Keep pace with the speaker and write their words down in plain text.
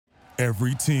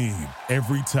Every team,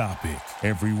 every topic,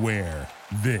 everywhere.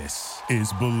 This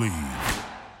is Believe.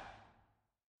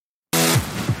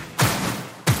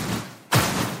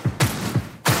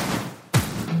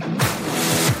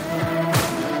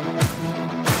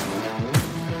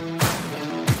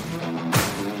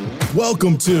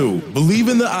 Welcome to Believe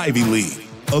in the Ivy League,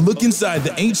 a look inside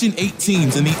the ancient 8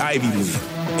 teams in the Ivy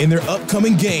League and their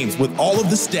upcoming games with all of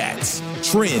the stats,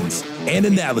 trends, and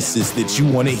analysis that you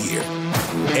want to hear.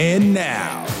 And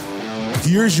now,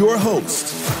 here's your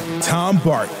host, Tom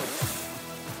Barton.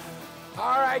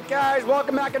 All right, guys,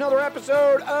 welcome back. Another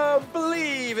episode of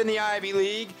Believe in the Ivy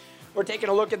League. We're taking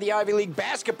a look at the Ivy League.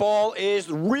 Basketball is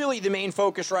really the main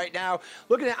focus right now.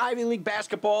 Looking at Ivy League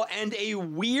basketball and a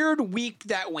weird week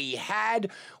that we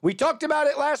had. We talked about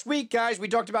it last week, guys. We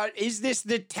talked about, is this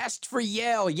the test for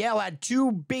Yale? Yale had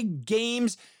 2 big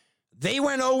games. They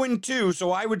went 0-2, so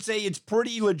I would say it's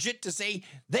pretty legit to say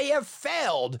they have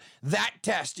failed that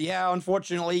test. Yeah,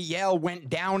 unfortunately, Yale went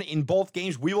down in both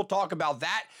games. We will talk about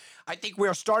that. I think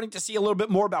we're starting to see a little bit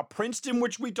more about Princeton,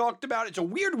 which we talked about. It's a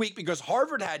weird week because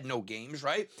Harvard had no games,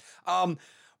 right?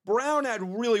 Brown had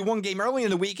really 1 game early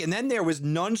in the week, and then there was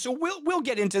none. So we'll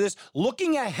get into this.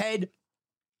 Looking ahead,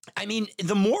 I mean,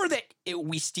 the more that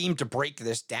we seem to break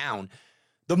this down,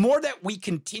 the more that we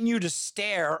continue to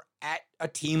stare at a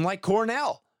team like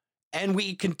Cornell. And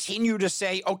we continue to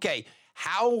say, okay,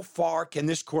 how far can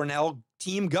this Cornell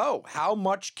team go? How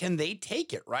much can they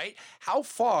take it, right? How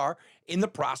far in the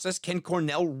process can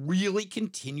Cornell really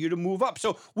continue to move up?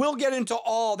 So we'll get into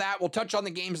all that. We'll touch on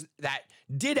the games that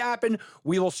did happen.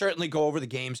 We will certainly go over the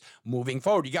games moving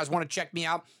forward. You guys want to check me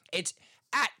out? It's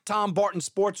at Tom Barton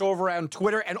Sports over on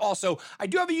Twitter. And also, I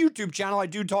do have a YouTube channel. I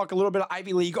do talk a little bit of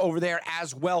Ivy League over there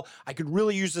as well. I could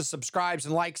really use the subscribes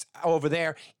and likes over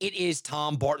there. It is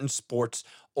Tom Barton Sports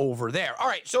over there. All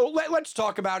right, so let's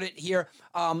talk about it here.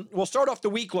 We'll start off the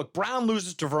week. Look, Brown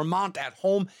loses to Vermont at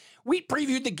home. We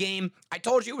previewed the game. I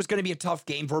told you it was going to be a tough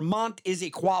game. Vermont is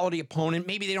a quality opponent.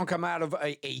 Maybe they don't come out of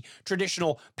a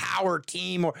traditional power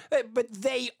team, but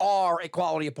they are a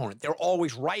quality opponent. They're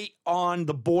always right on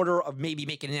the border of maybe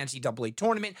making an NCAA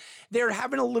tournament. They're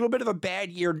having a little bit of a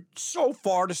bad year so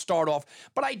far to start off,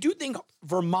 but I do think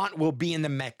Vermont will be in the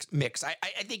mix.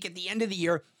 I think at the end of the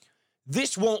year,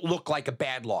 this won't look like a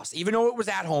bad loss, even though it was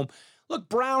at home. Look,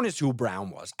 Brown is who Brown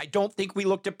was. I don't think we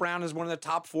looked at Brown as one of the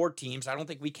top 4 teams. I don't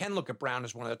think we can look at Brown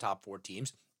as one of the top 4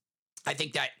 teams. I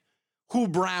think that who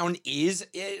Brown is,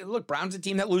 look, Brown's a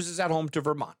team that loses at home to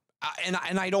Vermont. And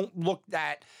I don't look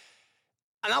that,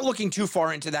 I'm not looking too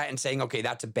far into that and saying, okay,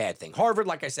 that's a bad thing. Harvard,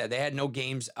 like I said, they had no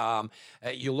games.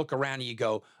 You look around and you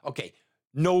go, okay,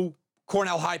 no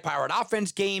Cornell high-powered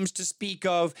offense games to speak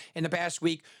of in the past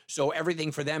week. So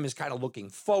everything for them is kind of looking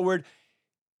forward.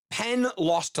 Penn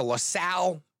lost to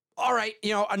LaSalle. All right,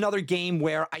 another game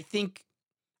where I think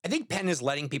Penn is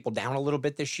letting people down a little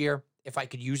bit this year, if I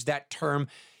could use that term.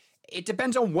 It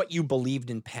depends on what you believed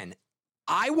in Penn.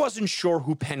 I wasn't sure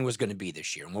who Penn was going to be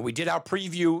this year. And when we did our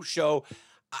preview show,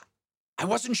 I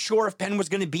wasn't sure if Penn was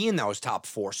going to be in those top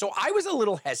 4. So I was a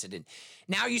little hesitant.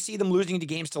 Now you see them losing the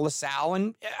games to LaSalle,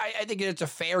 and I think it's a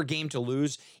fair game to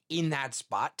lose in that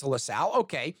spot to LaSalle.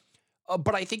 Okay.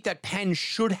 But I think that Penn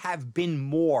should have been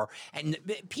more. And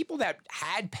people that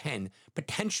had Penn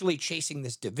potentially chasing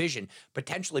this division,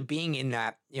 potentially being in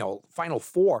that, Final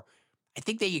 4, I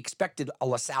think they expected a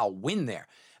LaSalle win there.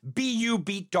 BU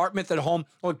beat Dartmouth at home.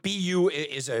 Look, BU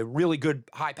is a really good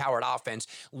high-powered offense.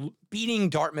 Beating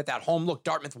Dartmouth at home. Look,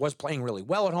 Dartmouth was playing really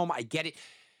well at home. I get it.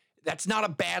 That's not a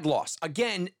bad loss.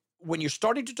 Again, when you're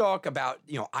starting to talk about,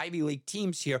 Ivy League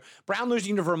teams here, Brown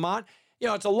losing to Vermont,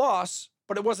 it's a loss,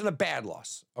 but it wasn't a bad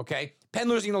loss, okay? Penn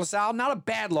losing to LaSalle, not a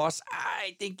bad loss.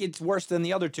 I think it's worse than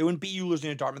the other 2, and BU losing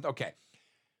to Dartmouth, okay.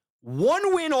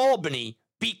 1-win Albany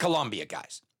beat Columbia,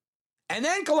 guys. And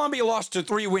then Columbia lost to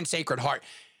 3-win Sacred Heart.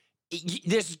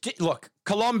 Look,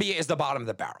 Columbia is the bottom of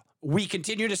the barrel. We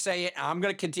continue to say it, and I'm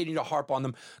going to continue to harp on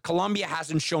them. Columbia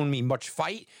hasn't shown me much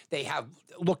fight. They have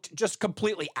looked just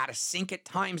completely out of sync at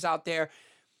times out there.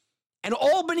 And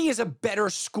Albany is a better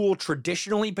school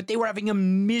traditionally, but they were having a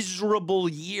miserable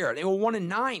year. They were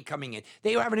 1-9 coming in.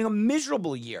 They were having a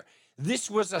miserable year.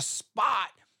 This was a spot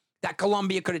that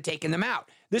Columbia could have taken them out.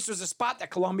 This was a spot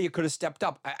that Columbia could have stepped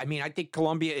up. I mean, I think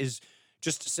Columbia is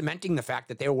just cementing the fact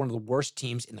that they were one of the worst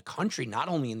teams in the country, not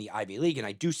only in the Ivy League, and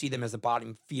I do see them as the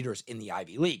bottom feeders in the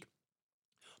Ivy League.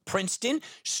 Princeton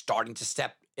starting to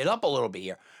step it up a little bit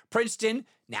here. Princeton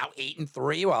now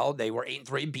 8-3. Well, they were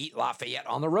 8-3, beat Lafayette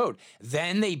on the road.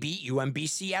 Then they beat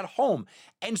UMBC at home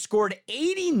and scored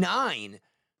 89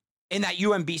 in that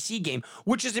UMBC game,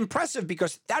 which is impressive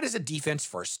because that is a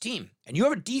defense-first team. And you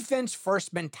have a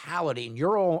defense-first mentality, and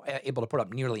you're all able to put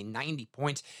up nearly 90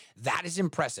 points. That is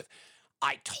impressive.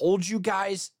 I told you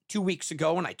guys 2 weeks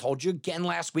ago, and I told you again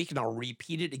last week, and I'll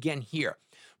repeat it again here.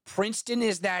 Princeton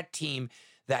is that team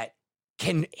that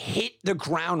can hit the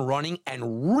ground running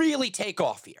and really take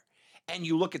off here. And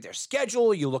you look at their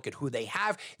schedule, you look at who they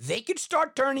have, they could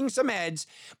start turning some heads,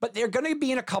 but they're going to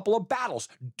be in a couple of battles.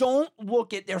 Don't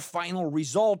look at their final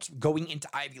results going into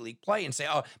Ivy League play and say,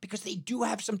 oh, because they do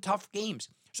have some tough games.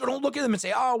 So don't look at them and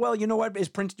say, oh, well, you know what? Is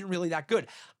Princeton really that good?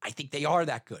 I think they are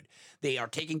that good. They are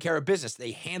taking care of business.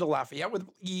 They handle Lafayette with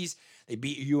ease. They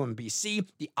beat UMBC.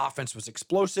 The offense was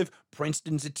explosive.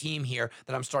 Princeton's a team here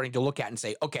that I'm starting to look at and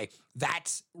say, okay,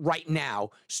 that's right now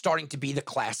starting to be the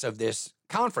class of this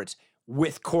conference.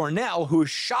 With Cornell, who is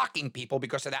shocking people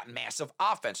because of that massive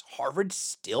offense. Harvard's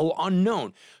still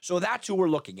unknown. So that's who we're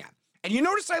looking at. And you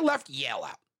notice I left Yale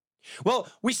out. Well,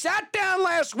 we sat down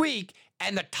last week,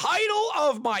 and the title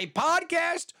of my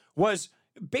podcast was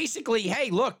basically, hey,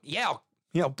 look, Yale,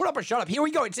 put up or shut up. Here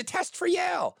we go. It's a test for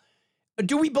Yale.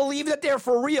 Do we believe that they're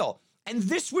for real? And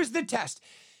this was the test.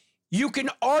 You can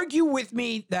argue with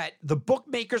me that the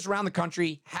bookmakers around the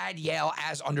country had Yale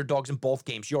as underdogs in both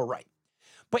games. You're right.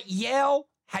 But Yale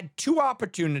had two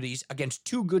opportunities against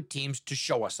two good teams to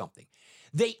show us something.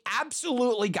 They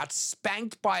absolutely got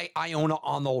spanked by Iona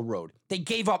on the road. They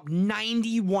gave up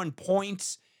 91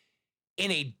 points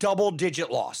in a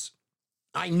double-digit loss.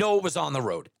 I know it was on the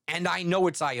road, and I know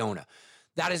it's Iona.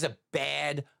 That is a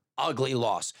bad, ugly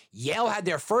loss. Yale had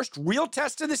their first real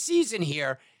test of the season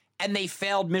here, and they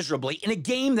failed miserably in a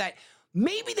game that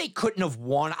maybe they couldn't have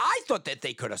won. I thought that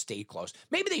they could have stayed close.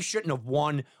 Maybe they shouldn't have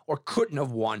won or couldn't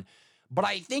have won. But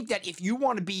I think that if you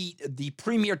want to be the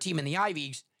premier team in the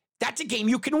Ivies, that's a game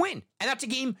you can win. And that's a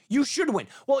game you should win.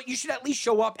 Well, you should at least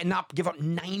show up and not give up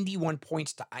 91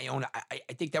 points to Iona. I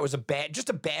think that was a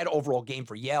bad overall game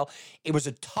for Yale. It was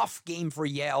a tough game for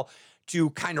Yale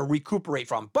to kind of recuperate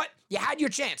from. But you had your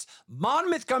chance.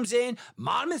 Monmouth comes in.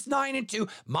 Monmouth's 9-2.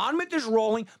 Monmouth is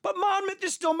rolling, but Monmouth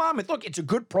is still Monmouth. Look, it's a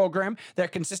good program. They're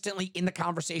consistently in the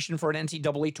conversation for an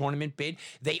NCAA tournament bid.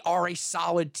 They are a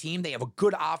solid team. They have a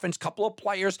good offense, couple of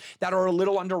players that are a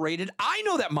little underrated. I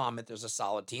know that Monmouth is a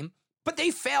solid team, but they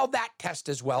failed that test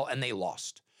as well, and they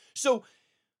lost. So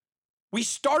we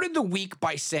started the week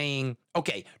by saying,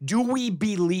 okay, do we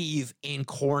believe in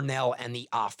Cornell and the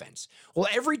offense? Well,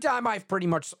 every time I've pretty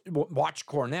much watched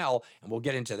Cornell, and we'll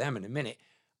get into them in a minute,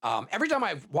 every time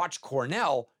I've watched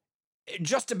Cornell,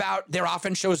 just about their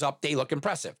offense shows up, they look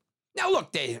impressive. Now,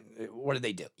 look, what did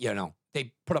they do?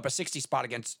 They put up a 60 spot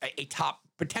against a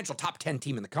potential top 10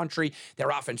 team in the country.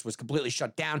 Their offense was completely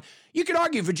shut down. You could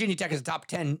argue Virginia Tech is a top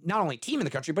 10, not only team in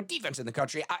the country, but defense in the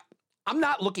country. I'm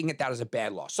not looking at that as a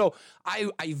bad loss. So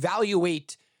I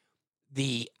evaluate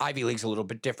the Ivy Leagues a little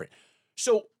bit different.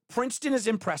 So Princeton is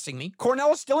impressing me.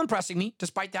 Cornell is still impressing me,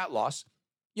 despite that loss.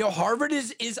 Harvard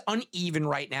is uneven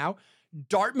right now.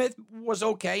 Dartmouth was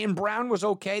okay, and Brown was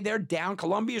okay. They're down.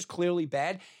 Columbia is clearly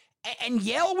bad. And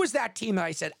Yale was that team that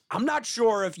I said, I'm not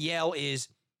sure if Yale is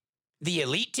the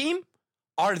elite team.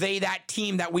 Are they that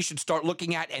team that we should start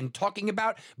looking at and talking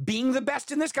about being the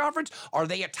best in this conference? Are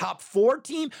they a top 4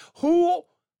 team? Who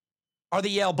are the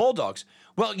Yale Bulldogs?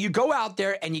 Well, you go out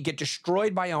there and you get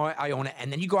destroyed by Iona,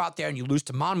 and then you go out there and you lose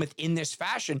to Monmouth in this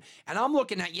fashion. And I'm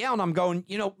looking at Yale and I'm going,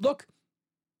 look,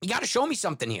 you got to show me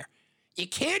something here. You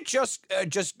can't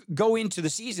just go into the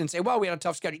season and say, well, we had a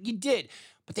tough schedule. You did,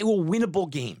 but they were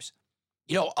winnable games.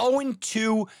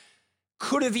 0-2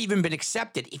 could have even been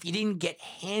accepted if you didn't get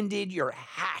handed your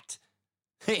hat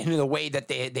in the way that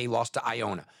they lost to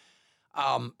Iona.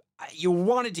 You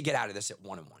wanted to get out of this at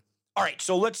 1-1. All right,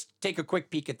 so let's take a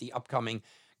quick peek at the upcoming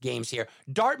games here.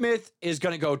 Dartmouth is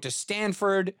going to go to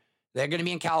Stanford. They're going to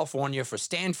be in California for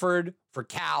Stanford, for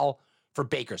Cal, for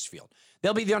Bakersfield.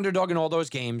 They'll be the underdog in all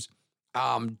those games.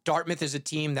 Dartmouth is a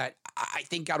team that I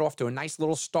think got off to a nice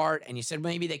little start, and you said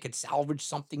maybe they could salvage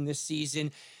something this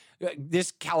season.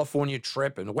 This California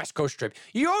trip and the West Coast trip,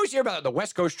 you always hear about the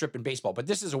West Coast trip in baseball, but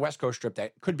this is a West Coast trip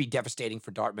that could be devastating for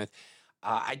Dartmouth.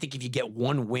 I think if you get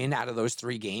one win out of those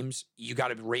 3 games, you got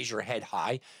to raise your head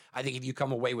high. I think if you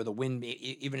come away with a win,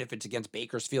 even if it's against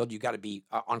Bakersfield, you got to be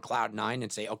on cloud 9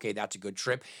 and say, okay, that's a good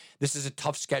trip. This is a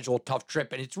tough schedule, tough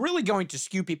trip, and it's really going to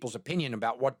skew people's opinion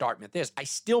about what Dartmouth is. I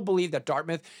still believe that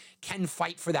Dartmouth can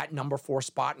fight for that number 4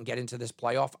 spot and get into this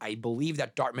playoff. I believe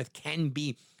that Dartmouth can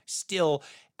be still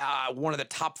one of the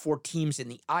top 4 teams in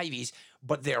the Ivies,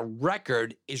 but their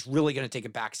record is really going to take a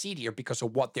back seat here because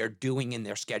of what they're doing in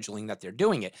their scheduling that they're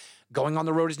doing it. Going on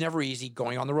the road is never easy.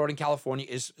 Going on the road in California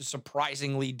is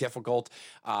surprisingly difficult.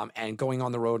 And going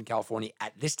on the road in California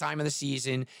at this time of the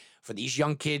season for these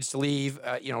young kids to leave,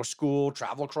 school,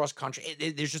 travel across country,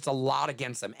 there's just a lot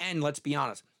against them. And let's be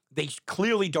honest, they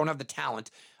clearly don't have the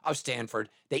talent of Stanford.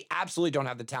 They absolutely don't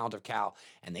have the talent of Cal,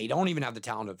 and they don't even have the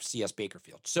talent of C.S.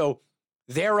 Bakerfield. So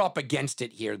they're up against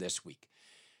it here this week.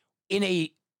 In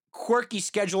a quirky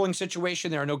scheduling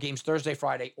situation, there are no games Thursday,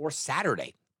 Friday, or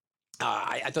Saturday.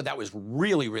 I thought that was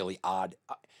really, really odd.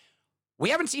 We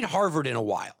haven't seen Harvard in a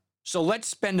while. So let's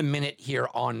spend a minute here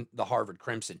on the Harvard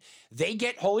Crimson. They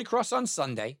get Holy Cross on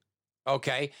Sunday,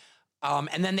 okay?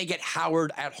 And then they get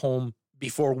Howard at home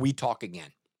before we talk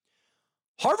again.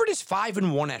 Harvard is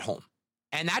 5-1 at home,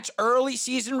 and that's early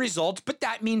season results, but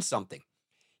that means something.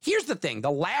 Here's the thing.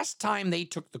 The last time they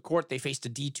took the court, they faced a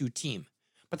D2 team.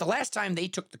 But the last time they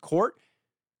took the court,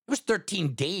 it was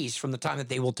 13 days from the time that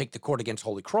they will take the court against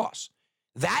Holy Cross.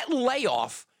 That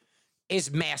layoff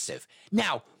is massive.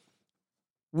 Now,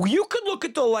 you could look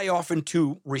at the layoff in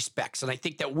two respects, and I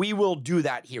think that we will do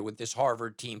that here with this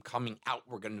Harvard team coming out.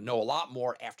 We're going to know a lot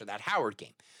more after that Howard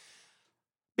game.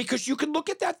 Because you can look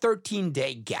at that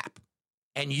 13-day gap,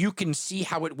 and you can see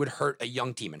how it would hurt a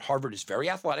young team. And Harvard is very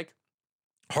athletic.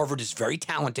 Harvard is very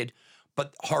talented,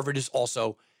 but Harvard is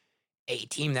also a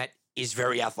team that is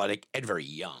very athletic and very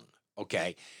young,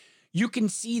 okay? You can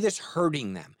see this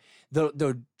hurting them.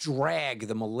 The drag,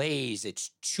 the malaise,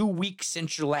 it's 2 weeks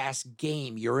since your last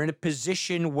game. You're in a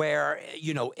position where,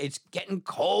 it's getting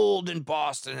cold in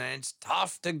Boston and it's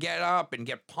tough to get up and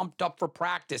get pumped up for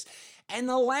practice. And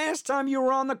the last time you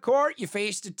were on the court, you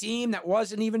faced a team that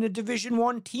wasn't even a Division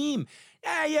I team.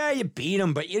 Yeah, you beat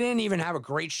them, but you didn't even have a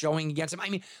great showing against them. I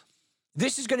mean,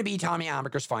 this is going to be Tommy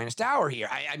Amaker's finest hour here.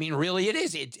 I mean, really, it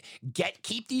is.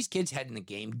 Keep these kids' head in the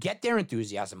game, get their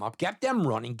enthusiasm up, get them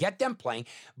running, get them playing,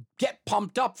 get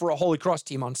pumped up for a Holy Cross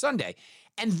team on Sunday,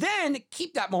 and then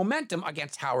keep that momentum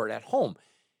against Howard at home.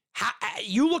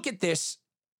 You look at this,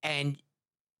 and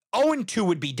 0-2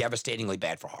 would be devastatingly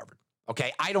bad for Harvard.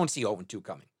 Okay, I don't see 0-2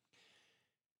 coming.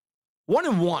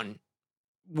 1-1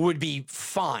 would be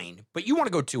fine, but you want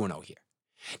to go 2-0 here.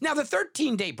 Now, the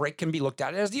 13-day break can be looked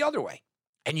at as the other way.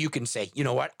 And you can say, you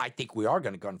know what? I think we are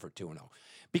going to gun for 2-0.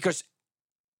 Because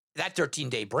that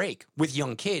 13-day break with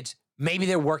young kids, maybe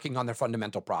they're working on their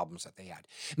fundamental problems that they had.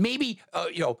 Maybe,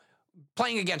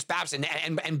 playing against Babson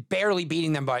and barely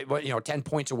beating them by, 10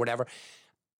 points or whatever.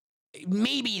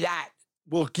 Maybe that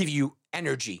will give you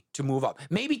energy to move up.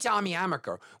 Maybe Tommy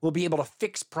Amaker will be able to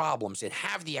fix problems and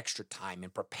have the extra time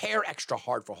and prepare extra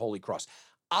hard for Holy Cross.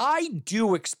 I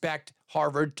do expect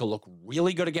Harvard to look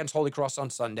really good against Holy Cross on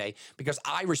Sunday because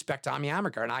I respect Tommy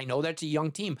Amaker, and I know that's a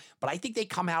young team, but I think they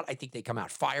come out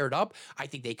fired up. I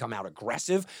think they come out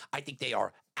aggressive. I think they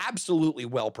are absolutely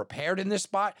well prepared in this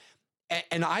spot.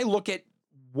 And I look at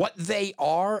what they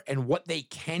are and what they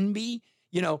can be,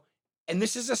 and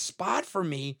this is a spot for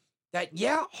me that,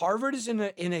 Harvard is in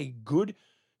a good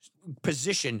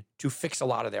position to fix a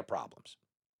lot of their problems.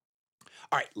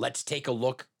 All right, let's take a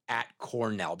look at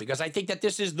Cornell, because I think that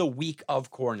this is the week of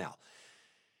Cornell.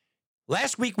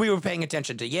 Last week, we were paying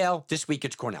attention to Yale. This week,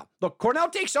 it's Cornell. Look, Cornell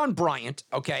takes on Bryant,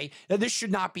 okay? Now, this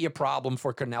should not be a problem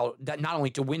for Cornell, not only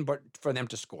to win, but for them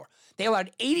to score. They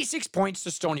allowed 86 points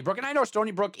to Stony Brook, and I know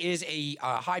Stony Brook is a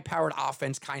high-powered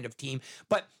offense kind of team,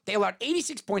 but they allowed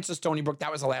 86 points to Stony Brook.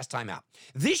 That was the last time out.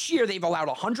 This year, they've allowed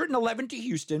 111 to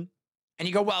Houston, and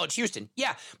you go, well, it's Houston.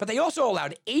 Yeah, but they also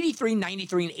allowed 83,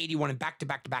 93, and 81 in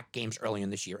back-to-back-to-back games early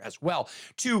in this year as well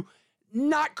to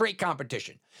not great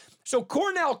competition. So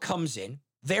Cornell comes in.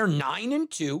 They're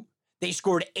 9-2. They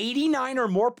scored 89 or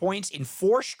more points in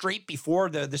 4 straight before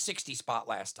the 60 spot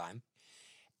last time.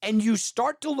 And you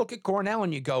start to look at Cornell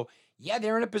and you go, yeah,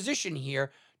 they're in a position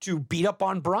here to beat up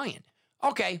on Bryant.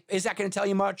 Okay, is that going to tell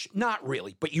you much? Not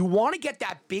really, but you want to get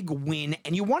that big win,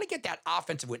 and you want to get that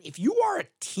offensive win. If you are a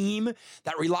team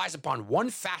that relies upon one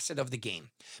facet of the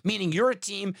game, meaning you're a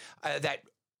team that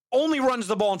only runs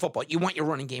the ball in football, you want your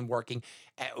running game working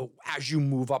as you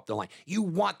move up the line. You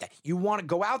want that. You want to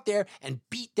go out there and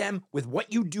beat them with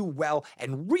what you do well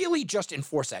and really just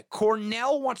enforce that.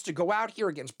 Cornell wants to go out here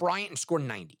against Bryant and score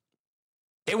 90.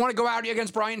 They want to go out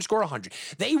against Bryant and score 100.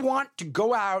 They want to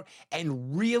go out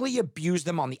and really abuse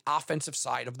them on the offensive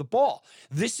side of the ball.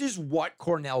 This is what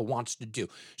Cornell wants to do.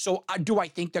 So do I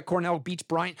think that Cornell beats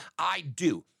Bryant? I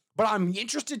do. But I'm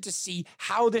interested to see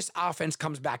how this offense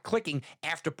comes back clicking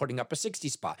after putting up a 60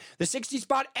 spot. The 60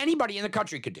 spot, anybody in the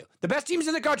country could do. The best teams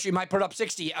in the country might put up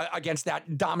 60 against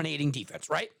that dominating defense,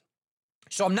 right?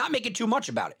 So I'm not making too much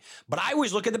about it. But I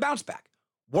always look at the bounce back.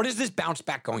 What is this bounce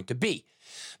back going to be?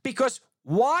 Because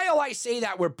while I say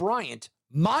that with Bryant,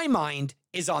 my mind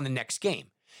is on the next game.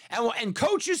 And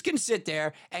coaches can sit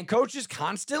there, and coaches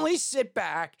constantly sit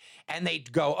back and they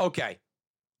go, okay,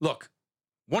 look,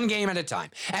 one game at a time.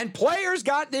 And players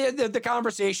got the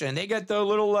conversation, and they get the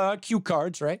little cue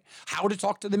cards, right? How to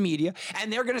talk to the media.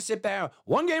 And they're going to sit back,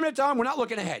 one game at a time, we're not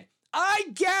looking ahead. I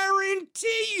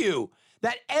guarantee you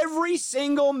that every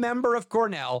single member of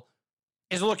Cornell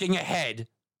is looking ahead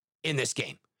in this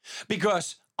game.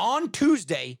 Because on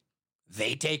Tuesday,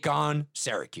 they take on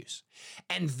Syracuse.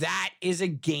 And that is a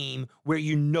game where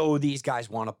you know these guys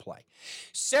want to play.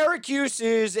 Syracuse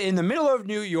is in the middle of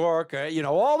New York,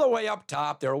 all the way up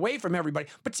top. They're away from everybody.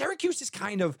 But Syracuse is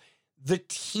kind of the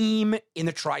team in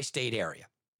the tri-state area.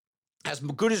 As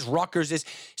good as Rutgers is,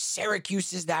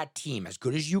 Syracuse is that team. As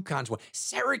good as UConn's one,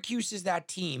 Syracuse is that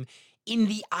team in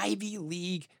the Ivy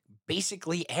League,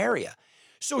 basically, area.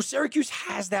 So Syracuse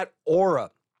has that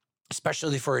aura,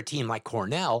 especially for a team like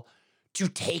Cornell, to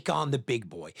take on the big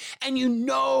boy. And you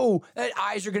know that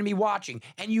eyes are going to be watching,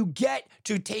 and you get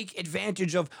to take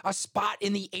advantage of a spot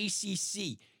in the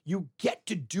ACC. You get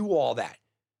to do all that.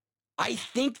 I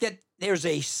think that there's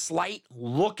a slight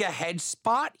look-ahead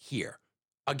spot here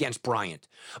against Bryant.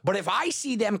 But if I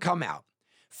see them come out,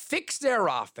 fix their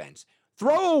offense,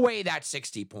 throw away that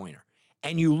 60-pointer,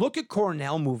 and you look at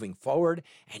Cornell moving forward,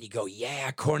 and you go,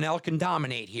 yeah, Cornell can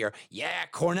dominate here. Yeah,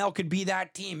 Cornell could be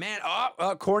that team, man.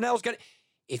 Cornell's got it.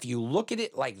 If you look at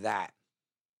it like that,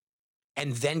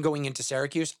 and then going into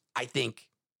Syracuse, I think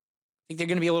they're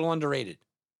going to be a little underrated.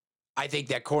 I think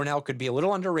that Cornell could be a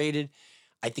little underrated.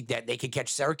 I think that they could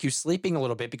catch Syracuse sleeping a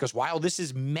little bit, because while this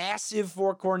is massive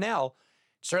for Cornell,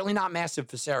 certainly not massive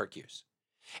for Syracuse.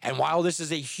 And while this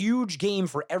is a huge game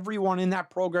for everyone in that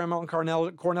program on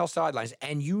Cornell sidelines,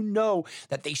 and you know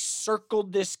that they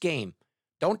circled this game,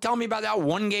 don't tell me about that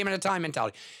one game at a time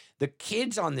mentality. The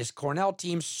kids on this Cornell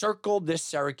team circled this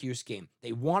Syracuse game.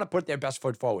 They want to put their best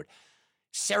foot forward.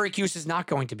 Syracuse is not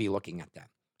going to be looking at that.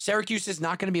 Syracuse is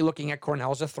not going to be looking at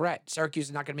Cornell as a threat. Syracuse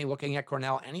is not going to be looking at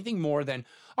Cornell anything more than,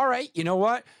 all right, you know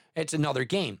what? It's another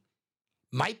game.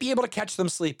 Might be able to catch them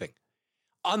sleeping.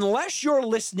 Unless you're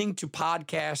listening to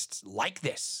podcasts like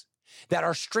this that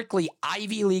are strictly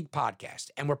Ivy League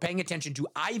podcasts, and we're paying attention to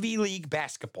Ivy League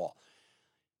basketball,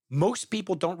 most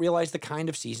people don't realize the kind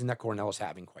of season that Cornell is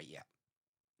having quite yet.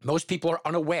 Most people are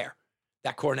unaware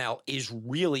that Cornell is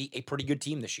really a pretty good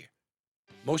team this year.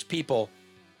 Most people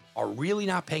are really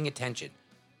not paying attention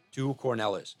to who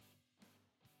Cornell is.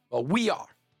 Well, we are.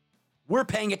 We're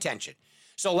paying attention.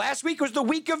 So last week was the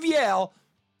week of Yale,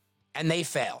 and they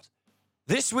failed.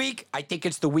 This week, I think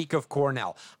it's the week of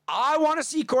Cornell. I want to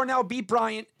see Cornell beat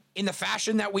Bryant in the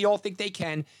fashion that we all think they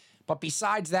can. But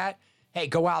besides that, hey,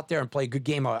 go out there and play a good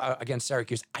game against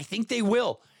Syracuse. I think they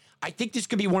will. I think this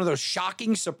could be one of those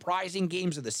shocking, surprising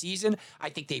games of the season. I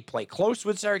think they play close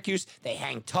with Syracuse. They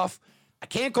hang tough. I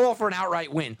can't call for an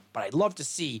outright win, but I'd love to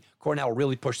see Cornell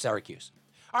really push Syracuse.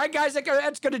 All right, guys,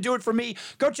 that's going to do it for me.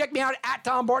 Go check me out at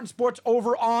Tom Barton Sports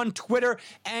over on Twitter,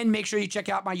 and make sure you check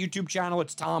out my YouTube channel.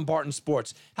 It's Tom Barton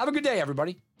Sports. Have a good day,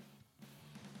 everybody.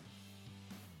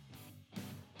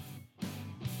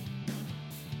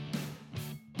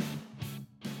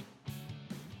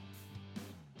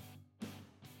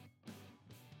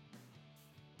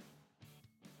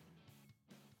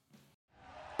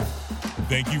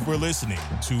 Thank you for listening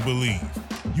to Believe.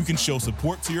 You can show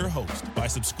support to your host by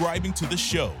subscribing to the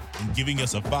show and giving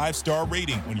us a 5-star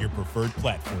rating on your preferred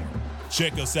platform.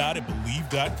 Check us out at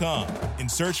Believe.com and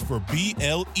search for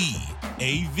BLEAV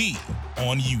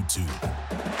on YouTube.